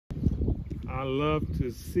I love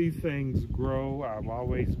to see things grow. I've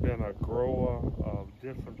always been a grower of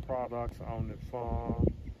different products on the farm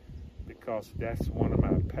because that's one of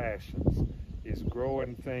my passions, is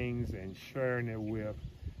growing things and sharing it with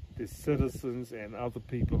the citizens and other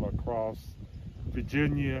people across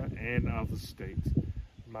Virginia and other states.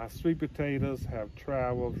 My sweet potatoes have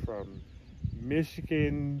traveled from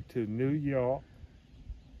Michigan to New York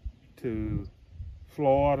to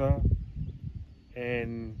Florida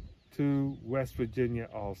and to West Virginia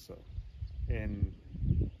also. And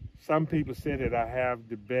some people say that I have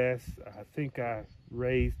the best. I think I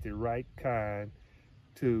raised the right kind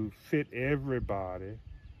to fit everybody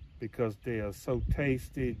because they are so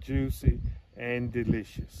tasty, juicy, and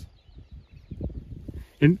delicious.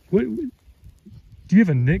 And what, do you have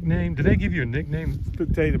a nickname? Did they give you a nickname?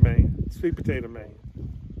 Potato Man, Sweet Potato Man.